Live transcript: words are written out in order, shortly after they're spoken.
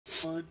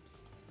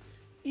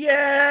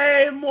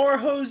Yay! More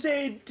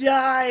Jose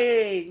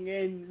dying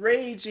and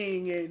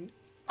raging and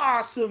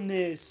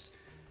awesomeness.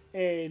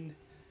 And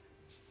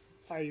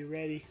are you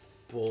ready?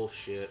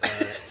 Bullshit.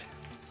 Alright.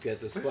 Let's get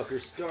this fucker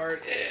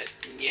started.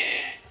 Yeah.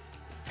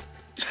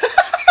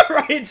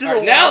 Right into the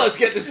Alright, now let's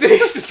get this thing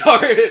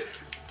started.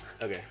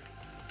 Okay.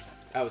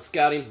 I was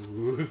scouting.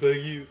 Ooh,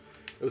 thank you.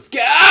 I was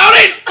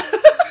scouting!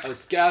 I was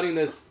scouting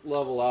this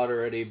level out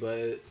already, but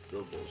it's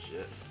still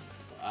bullshit.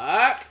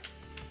 Fuck.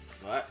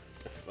 Fuck.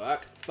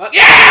 Fuck. Fuck.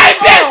 Yeah!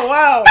 Oh,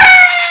 wow.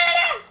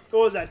 What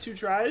was that, 2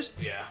 tries?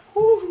 Yeah.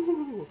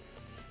 Woo.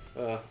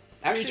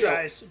 Actually, 3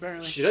 tries,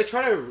 apparently. should I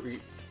try to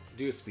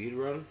do a speed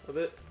run of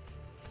it?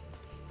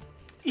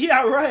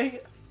 Yeah,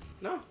 right.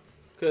 No.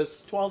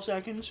 Because... 12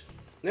 seconds.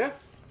 Yeah.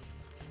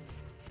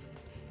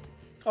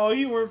 Oh,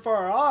 you weren't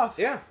far off.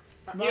 Yeah.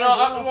 Might You know, as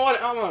well.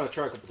 I'm gonna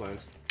try a couple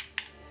times.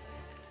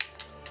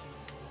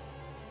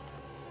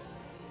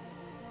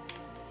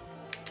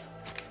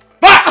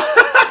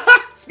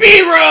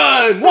 Speed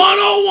run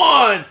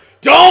 101.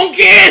 Don't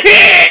get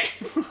hit.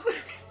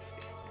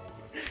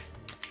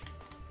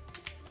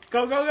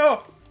 Go, go,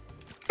 go.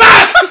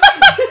 Fuck!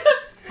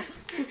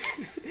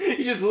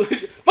 He just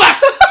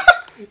fuck.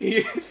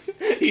 He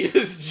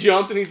just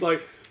jumped and he's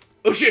like,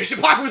 oh shit! The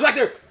platform's back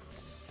there.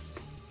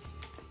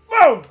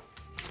 Boom.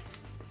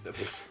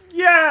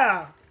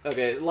 Yeah.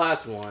 Okay,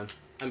 last one.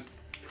 I'm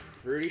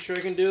pretty sure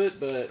I can do it,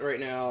 but right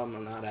now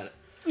I'm not at it.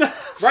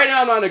 Right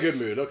now I'm not in a good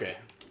mood. Okay.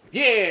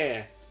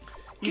 Yeah.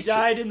 You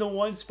died in the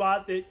one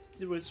spot that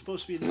was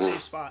supposed to be the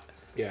safe spot.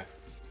 Yeah.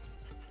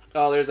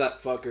 Oh, there's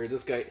that fucker.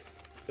 This guy.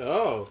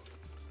 Oh.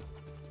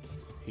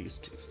 He's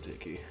too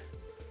sticky.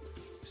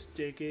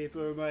 Sticky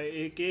for my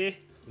icky.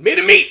 Made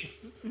of meat!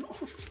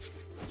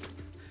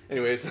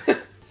 Anyways.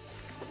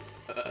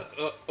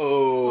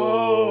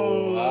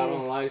 Oh. I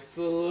don't like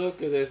the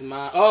look of this.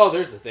 Oh,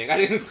 there's the thing. I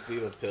didn't see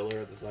the pillar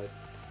at the side.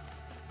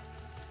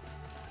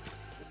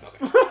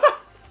 Okay.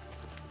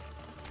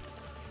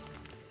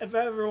 If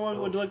everyone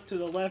would look to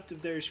the left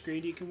of their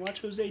screen, you can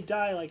watch Jose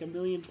die like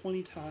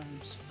 1,020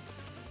 times.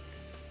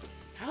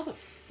 How the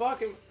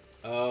fuck am...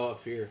 Oh,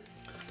 up here.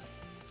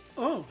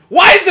 Oh.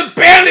 Why is the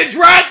bandage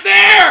right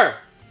there?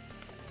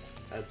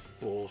 That's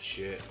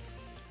bullshit.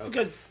 Okay.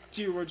 Because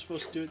you weren't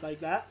supposed to do it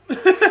like that.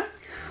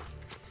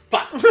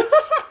 Fuck.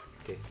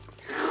 Okay.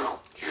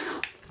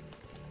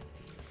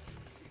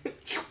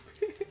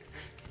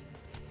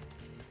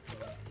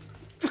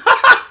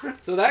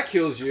 So that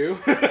kills you.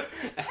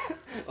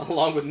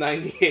 Along with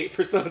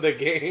 98% of the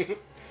game.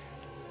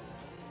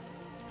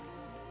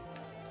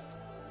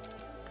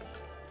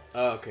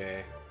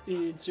 Okay.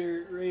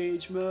 Insert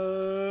rage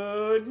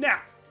mode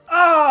now.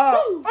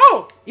 Oh!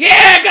 Oh!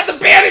 Yeah, I got the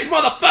bandage,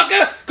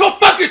 motherfucker! Go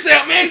fuck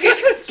yourself, man!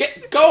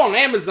 Go on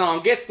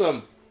Amazon, get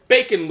some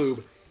bacon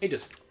lube, and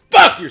just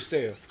fuck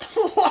yourself.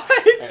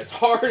 What? As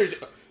hard as...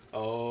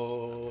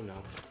 Oh,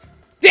 no.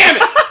 Damn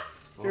it!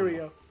 Here we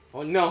go.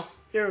 Oh, no.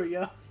 Here we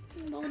go.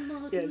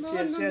 Yes. How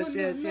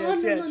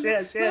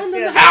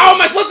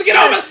am I supposed to get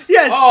over?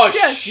 Yes. Oh,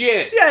 yes,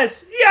 shit.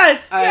 Yes.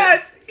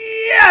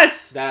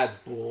 That's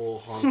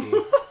bull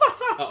honky.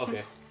 Oh,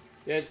 okay.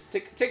 Yeah, just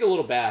take a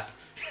little bath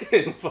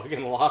in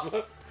fucking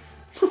lava.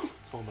 Oh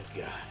my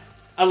god.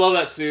 I love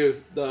that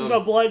too.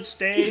 The blood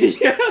stain.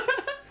 Yeah.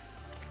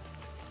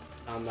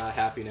 I'm not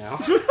happy now.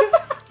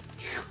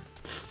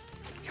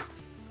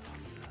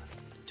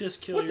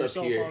 Just kill What's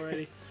yourself up here?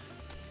 already.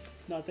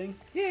 Nothing.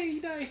 Yeah,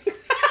 you die.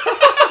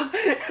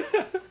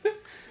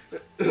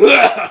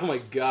 Oh my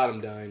god,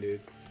 I'm dying,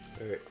 dude.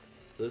 Alright.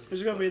 So this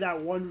There's gonna be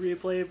that one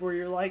replay where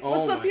you're like, Oh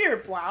what's up my- here,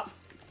 plop?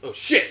 Oh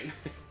shit!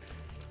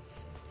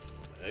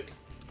 Fuck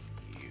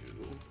you.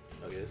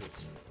 Okay, this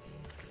is...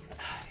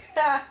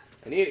 I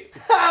need it.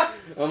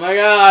 Oh my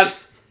god!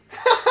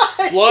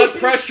 Blood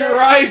pressure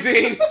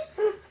rising!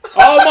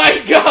 Oh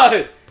my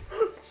god!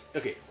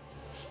 Okay.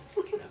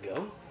 Now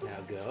go.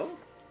 Now go.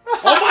 Oh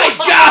my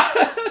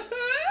god!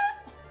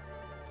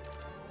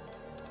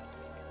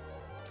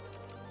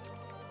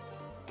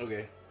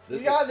 Okay. You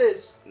got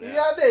this. You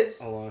got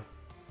this. Hold on.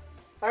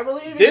 I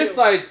believe in you. This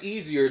side's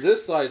easier.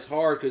 This side's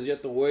hard because you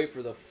have to wait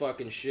for the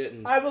fucking shit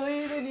and... I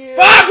believe in you.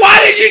 Fuck! Why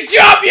did you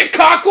jump, you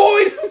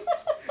cockoid?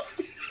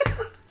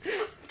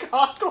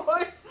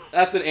 Cockoid?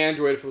 That's an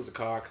android if it was a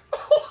cock.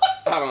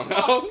 I don't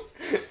know.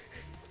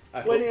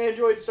 When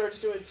Android starts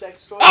doing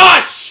sex toys. Ah,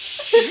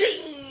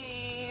 shit!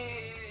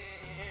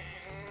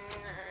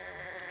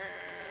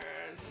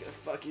 It's gonna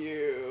fuck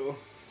you.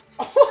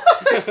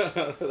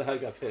 What? I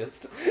got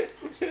pissed.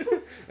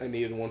 I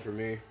needed one for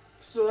me.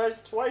 So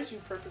that's twice you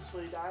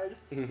purposefully died.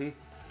 Mm-hmm.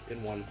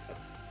 In one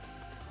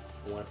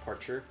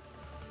aperture.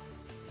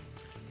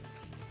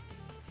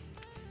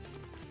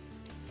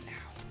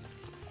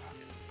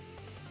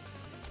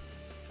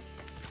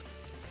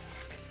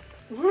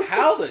 Fuck.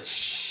 How the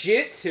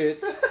shit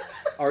tits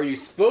are you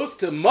supposed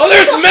to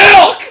mother's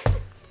milk?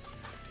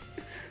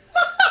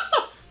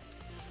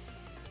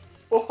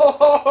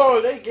 Oh,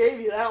 they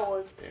gave you that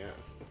one. Yeah.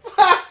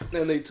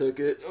 And they took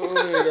it. Oh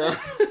my god.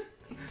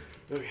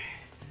 Okay.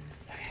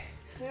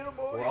 Little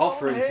boy, We're all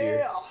friends here.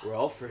 hell. We're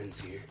all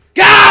friends here.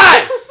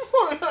 God!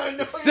 I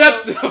know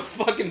Except you the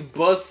fucking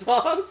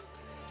buzzsaws.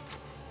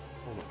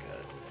 Oh my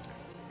god.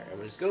 Alright,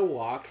 I'm just gonna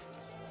walk.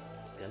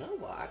 Just gonna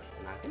walk.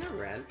 I'm not gonna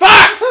run.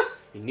 Fuck!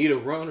 You need to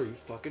run or you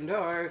fucking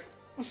die.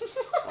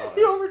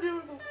 You're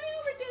overdoing it.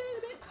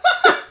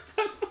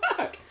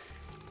 Fuck!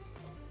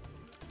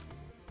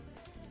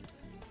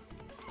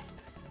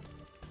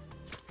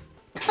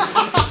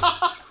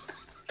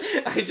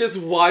 I just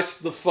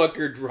watched the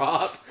fucker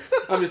drop.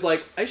 I'm just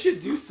like, I should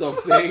do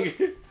something.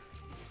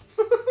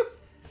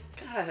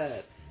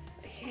 God.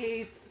 I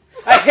hate!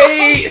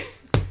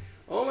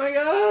 Oh my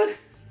god.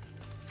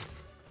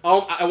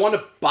 I want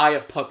to buy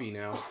a puppy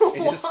now.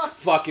 And just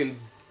fucking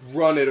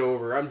run it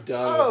over. I'm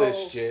done with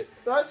this shit.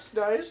 That's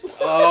nice.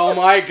 Oh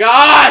my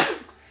god!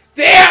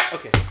 Damn!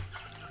 Okay.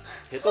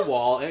 Hit the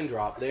wall and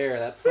drop there.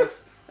 That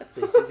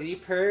places you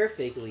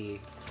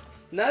perfectly.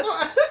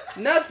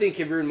 Nothing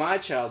can ruin my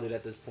childhood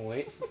at this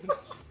point.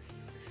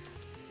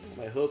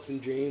 My hopes and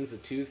dreams, the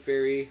Tooth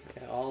Fairy,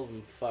 yeah, all of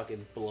them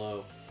fucking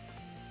blow.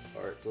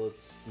 Alright, so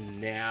let's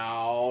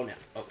now.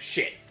 Oh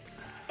shit!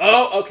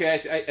 Oh,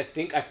 okay. I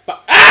think I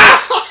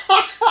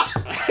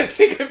I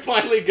think I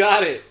finally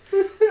got it.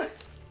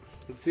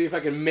 Let's see if I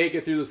can make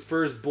it through this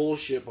first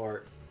bullshit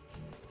part.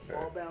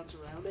 Ball bounce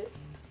around it.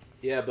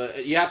 Yeah,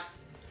 but you have.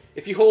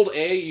 If you hold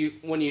A,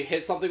 when you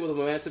hit something with a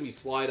momentum, you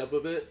slide up a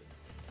bit.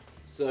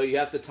 So you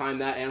have to time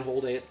that and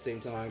hold A at the same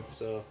time.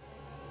 So,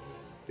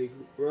 think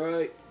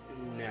right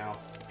now.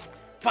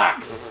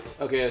 Fuck.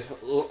 Okay.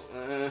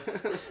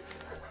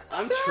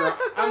 I'm trying.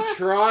 I'm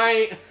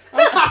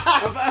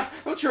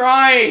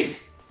trying.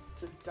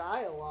 To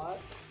die a lot.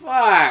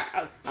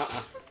 Fuck.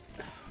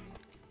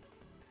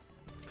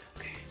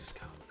 Okay, just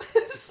go.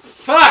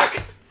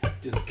 Fuck.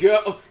 Just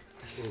go.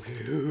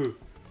 Okay.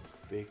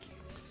 Thank you.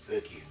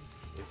 Thank you.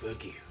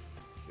 Fuck you.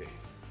 Okay.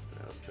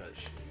 Now let's try this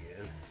shit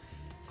again.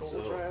 Go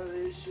try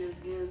this shit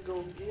again. Go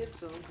get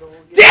some. Go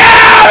get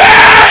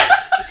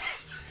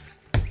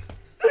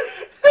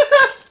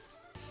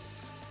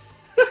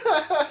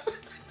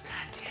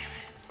Damn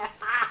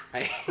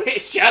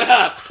it! Shut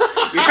up!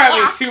 You're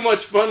having too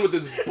much fun with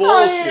this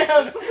bullshit. I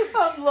am.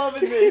 I'm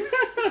loving this.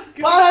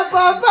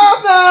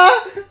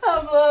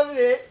 I'm loving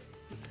it.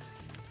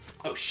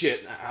 Oh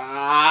shit!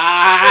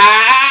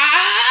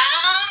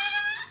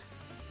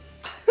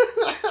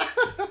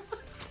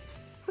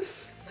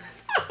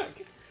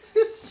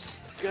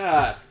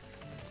 God.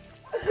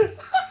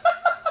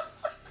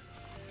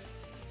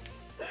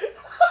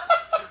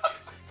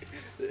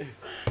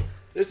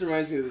 This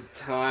reminds me of the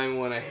time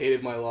when I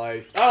hated my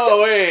life.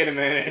 Oh, wait a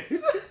minute.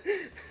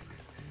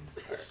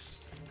 This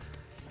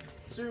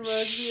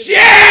reminds me of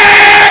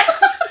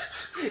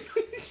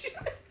Shit!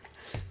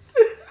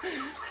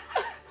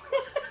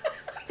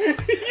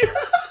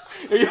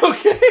 Are you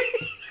okay?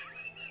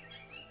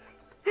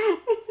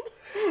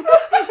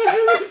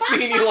 I haven't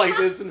seen you like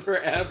this in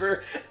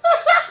forever.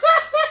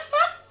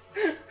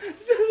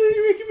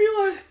 You're making me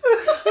laugh.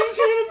 I'm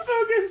trying to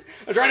focus.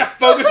 I'm trying to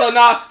focus on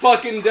not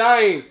fucking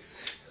dying.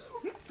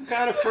 I'm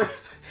kind of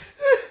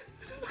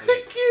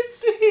I can't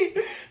see.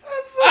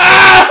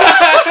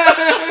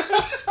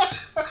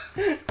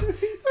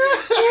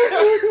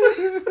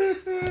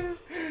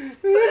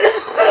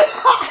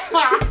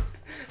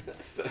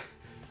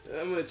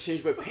 I'm gonna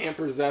change my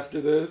Pampers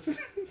after this.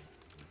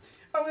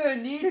 I'm gonna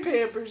need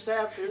Pampers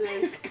after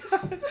this.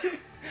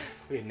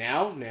 Wait,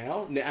 now?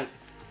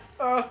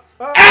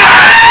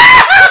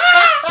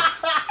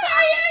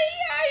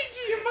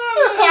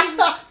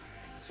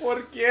 What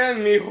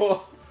again,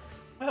 mijo?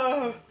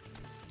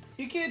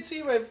 You can't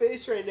see my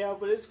face right now,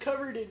 but it's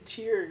covered in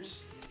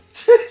tears.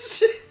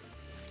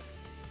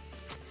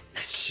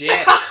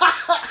 Shit.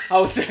 I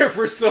was there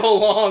for so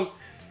long.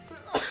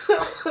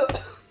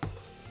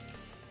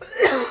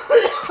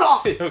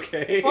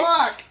 Okay.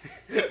 Fuck!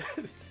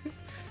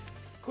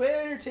 Quit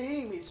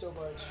entertaining me so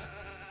much.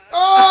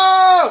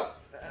 Oh!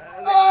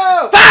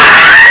 Oh!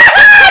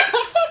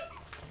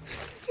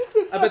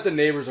 I bet the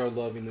neighbors are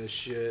loving this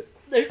shit.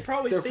 They're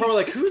probably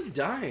like, who's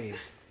dying?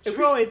 They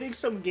probably think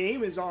some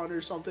game is on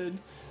or something.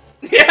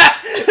 Yeah!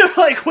 They're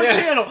like, what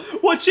channel?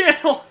 What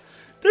channel?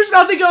 There's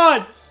nothing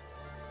on!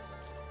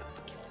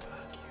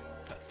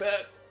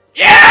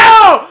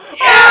 Yeah!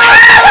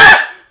 Yeah!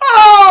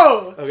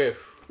 Oh! Okay.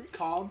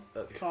 Calm.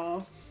 Okay.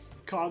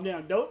 Calm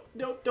down. Don't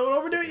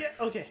overdo it yet.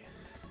 Okay.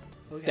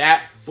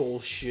 That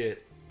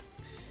bullshit.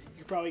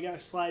 You probably gotta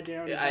slide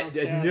down.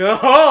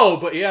 No,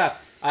 but yeah,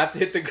 I have to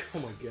hit the. Oh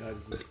my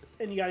god!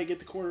 And you gotta get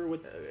the corner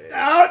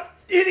without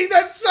hitting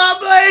that saw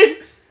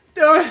blade.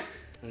 Don't.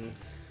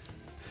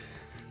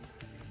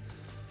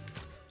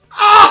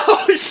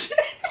 Oh shit!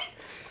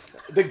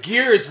 The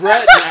gear is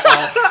red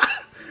now,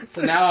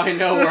 so now I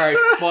know where I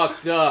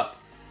fucked up.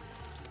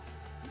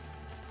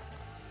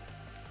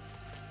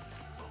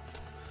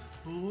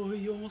 Oh,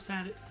 you almost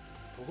had it.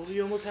 Oh,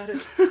 you almost had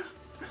it.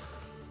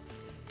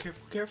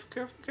 Careful.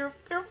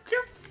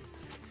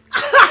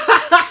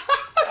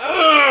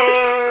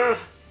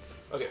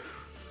 Okay,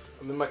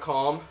 I'm in my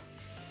calm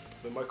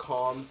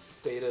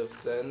state of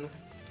zen.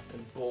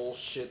 and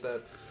bullshit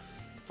that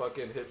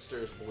fucking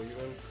hipsters believe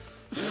in.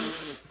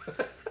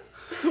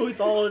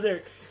 With all of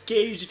their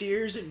caged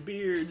ears and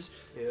beards.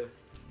 Yeah.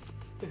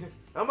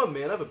 I'm a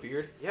man, I have a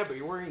beard. Yeah, but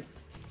you're wearing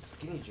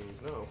skinny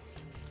jeans, no.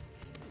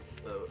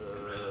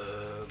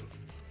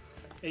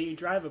 And you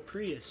drive a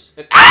Prius.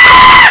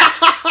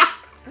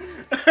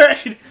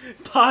 Alright,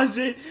 pause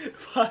it.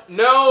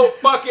 No,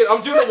 fuck it.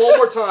 I'm doing it one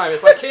more time.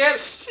 If I can't,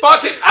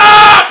 fuck it.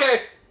 Ah,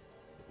 okay.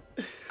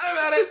 I'm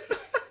at it.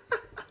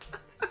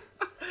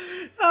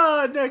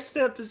 Next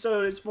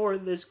episode is more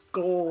of this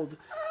gold.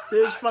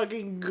 This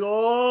fucking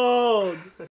gold.